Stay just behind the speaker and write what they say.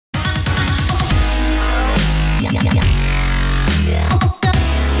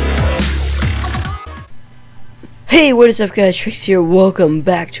Hey, what is up guys, Trexcw here, welcome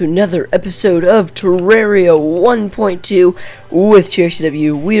back to another episode of Terraria 1.2 with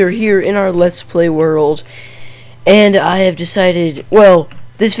Trexcw. We are here in our Let's Play world, and I have decided, well,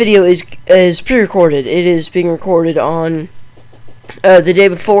 this video is pre-recorded. It is being recorded on the day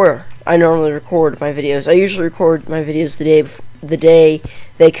before I normally record my videos. I usually record my videos the day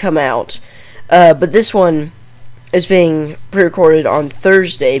they come out, but this one is being pre-recorded on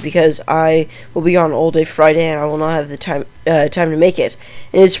Thursday because I will be on all day Friday and I will not have the time to make it.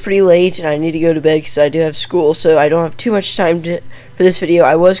 And it's pretty late and I need to go to bed because I do have school, so I don't have too much time for this video.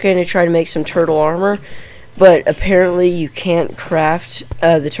 I was going to try to make some turtle armor, but apparently you can't craft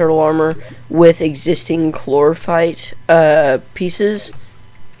the turtle armor with existing chlorophyte pieces.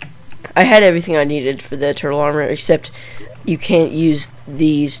 I had everything I needed for the turtle armor except you can't use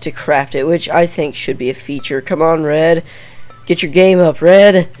these to craft it, which I think should be a feature. Come on, Red. Get your game up,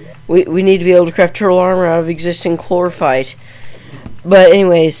 Red. We need to be able to craft turtle armor out of existing chlorophyte. But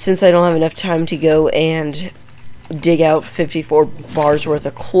anyways, since I don't have enough time to go and dig out 54 bars worth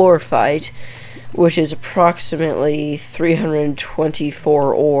of chlorophyte, which is approximately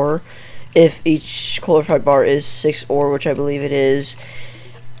 324 ore, if each chlorophyte bar is 6 ore, which I believe it is.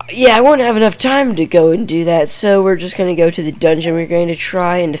 Yeah, I won't have enough time to go and do that, so we're just going to go to the dungeon. We're going to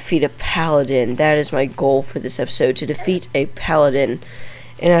try and defeat a Paladin. That is my goal for this episode, to defeat a Paladin.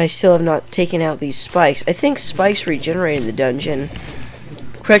 And I still have not taken out these spikes. I think spikes regenerate in the dungeon.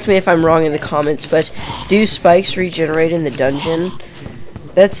 Correct me if I'm wrong in the comments, but do spikes regenerate in the dungeon?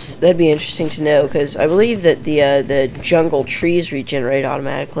 That'd be interesting to know, because I believe that the jungle trees regenerate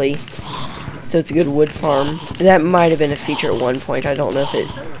automatically. So it's a good wood farm. That might have been a feature at one point. I don't know if it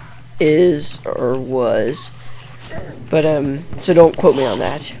is or was, but so don't quote me on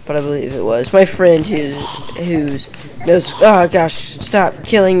that, but I believe it was. My friend who's knows, oh gosh, stop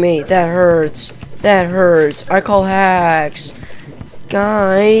killing me, that hurts, I call hacks,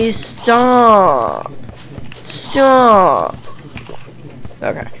 guys, stop,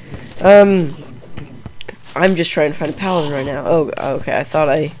 okay. I'm just trying to find a Paladin right now. Oh, okay, I thought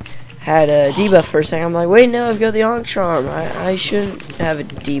I had a debuff for a second. I'm like, wait, no, I've got the on charm. I shouldn't have a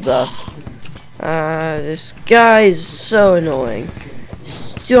debuff. This guy is so annoying.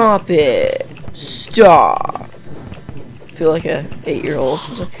 Stop it. Stop. I feel like a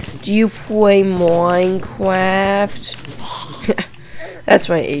 8-year-old. Like, do you play Minecraft? That's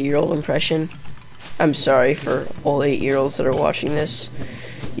my 8-year-old impression. I'm sorry for all 8-year-olds that are watching this.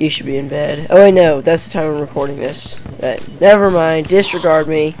 You should be in bed. Oh, I know. That's the time I'm recording this. Never mind. Disregard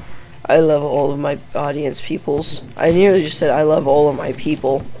me. I love all of my audience peoples. I nearly just said I love all of my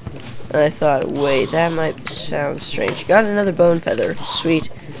people. And I thought, wait, that might sound strange. Got another bone feather. Sweet.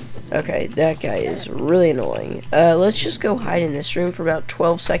 Okay, that guy is really annoying. Let's just go hide in this room for about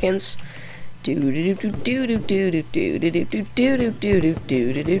 12 seconds. Oh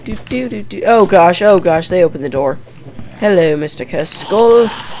gosh, they opened the door. Hello, Mr. Skull.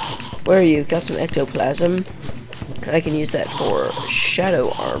 Where are you? Got some ectoplasm. I can use that for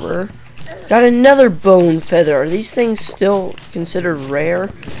shadow armor. Got another bone feather. Are these things still considered rare?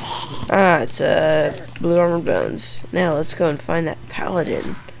 Ah, it's blue armored bones. Now let's go and find that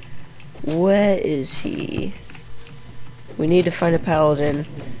Paladin. Where is he? We need to find a Paladin,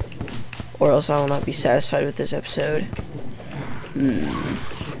 or else I will not be satisfied with this episode.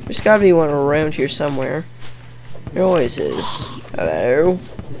 There's gotta be one around here somewhere. There always is. Hello.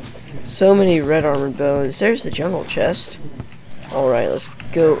 So many red armored bones. There's the jungle chest. Alright, let's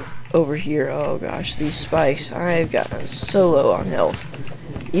go over here. Oh gosh, these spikes. I've gotten so low on health.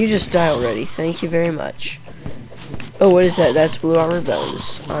 You just die already. Thank you very much. Oh, what is that? That's blue armored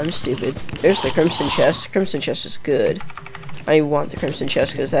bones. I'm stupid. There's the crimson chest. The crimson chest is good. I want the crimson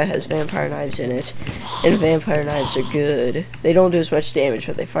chest because that has vampire knives in it. And vampire knives are good. They don't do as much damage,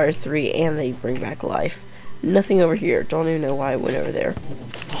 but they fire 3 and they bring back life. Nothing over here. Don't even know why I went over there.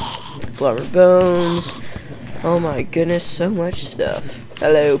 Blubber bones. Oh my goodness, so much stuff.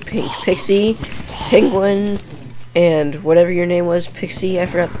 Hello, pink pixie, penguin, and whatever your name was, pixie. I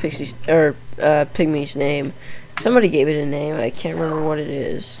forgot the pixie's or pygmy's name. Somebody gave it a name. I can't remember what it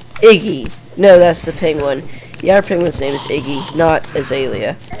is. Iggy. No, that's the penguin. Yeah, our penguin's name is Iggy, not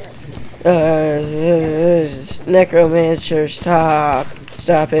Azalea. Necromancer, stop.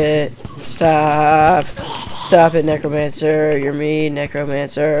 Stop it. Stop. Stop it, Necromancer. You're mean,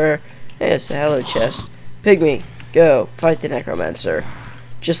 Necromancer. Hey, it's the hello chest. Pygmy, go. Fight the Necromancer.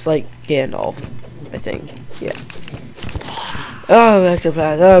 Just like Gandalf, I think. Yeah. Oh,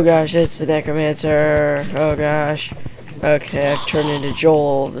 ectoplasm. Oh gosh, it's the Necromancer. Oh gosh. Okay, I've turned into Joel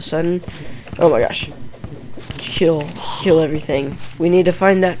all of a sudden. Oh my gosh. Kill everything. We need to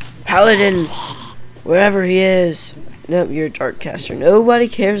find that Paladin. Wherever he is. Nope, you're a dark caster. Nobody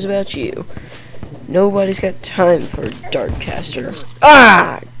cares about you. Nobody's got time for a dark caster.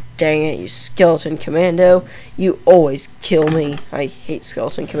 Ah! Dang it, you skeleton commando. You always kill me. I hate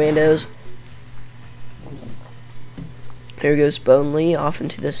skeleton commandos. There goes Bone Lee off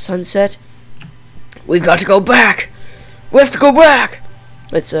into the sunset. We've got to go back! We have to go back!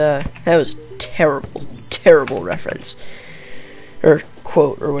 It's, that was terrible, terrible reference. Or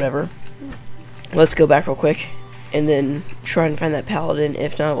quote, or whatever. Let's go back real quick, and then try and find that Paladin.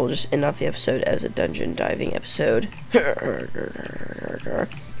 If not, we'll just end off the episode as a dungeon diving episode.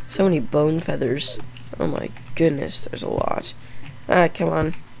 So many bone feathers. Oh my goodness, there's a lot. Ah, come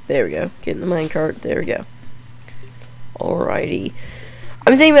on. There we go. Get in the minecart. There we go. Alrighty.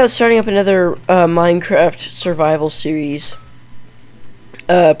 I'm thinking about starting up another Minecraft survival series.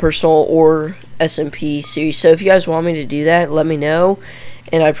 Personal or SMP series. So if you guys want me to do that, let me know.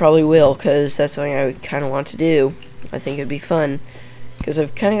 And I probably will, because that's something I kind of want to do. I think it'd be fun. Because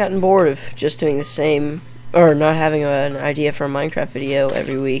I've kind of gotten bored of just doing the same, or not having an idea for a Minecraft video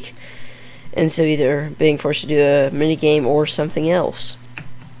every week. And so either being forced to do a minigame or something else.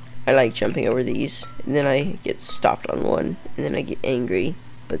 I like jumping over these, and then I get stopped on one, and then I get angry.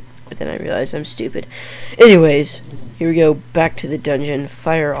 But then I realize I'm stupid. Anyways, here we go, back to the dungeon.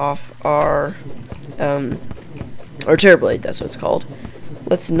 Fire off our Terrorblade, that's what it's called.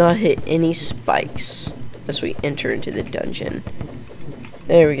 Let's not hit any spikes as we enter into the dungeon.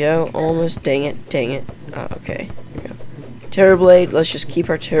 There we go. Almost. Dang it. Dang it. Oh, okay. There we go. Terrorblade. Let's just keep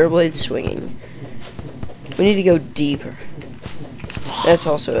our Terrorblade swinging. We need to go deeper. That's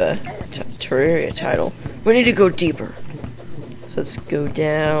also a Terraria title. We need to go deeper. So let's go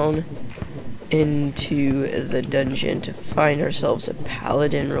down into the dungeon to find ourselves a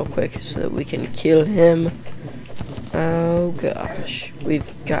Paladin real quick so that we can kill him. Oh gosh, we've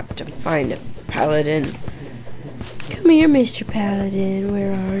got to find a Paladin. Come here, Mr. Paladin,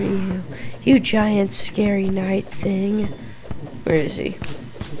 where are you? You giant scary knight thing. Where is he?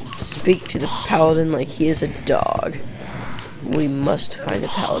 Speak to the Paladin like he is a dog. We must find a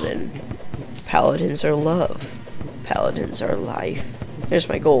Paladin. Paladins are love. Paladins are life. There's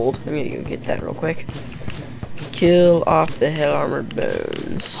my gold. I'm gonna go get that real quick. Kill off the hell armored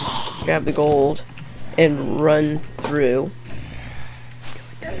bones. Grab the gold. And run through.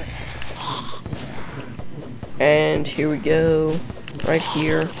 And here we go. Right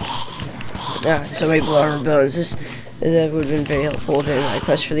here. Ah, so many blue armor bones. That would have been very helpful during my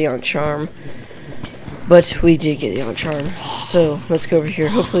quest for the Young Charm. But we did get the Young Charm. So let's go over here.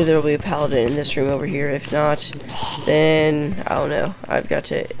 Hopefully there will be a Paladin in this room over here. If not, then I don't know. I've got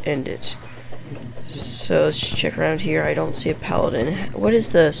to end it. So let's just check around here. I don't see a Paladin. What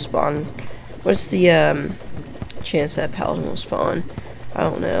is the spawn? What's the chance that Paladin will spawn? I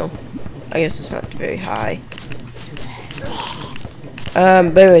don't know. I guess it's not very high.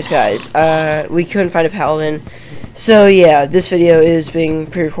 But anyways, guys, we couldn't find a Paladin. So yeah, this video is being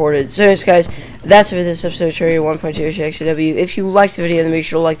pre-recorded. So anyways, guys, that's it for this episode of Terraria 1.2 Trexcw. If you liked the video, then make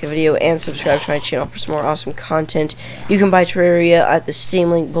sure to like the video and subscribe to my channel for some more awesome content. You can buy Terraria at the Steam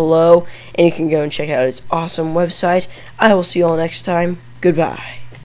link below, and you can go and check out its awesome website. I will see you all next time. Goodbye.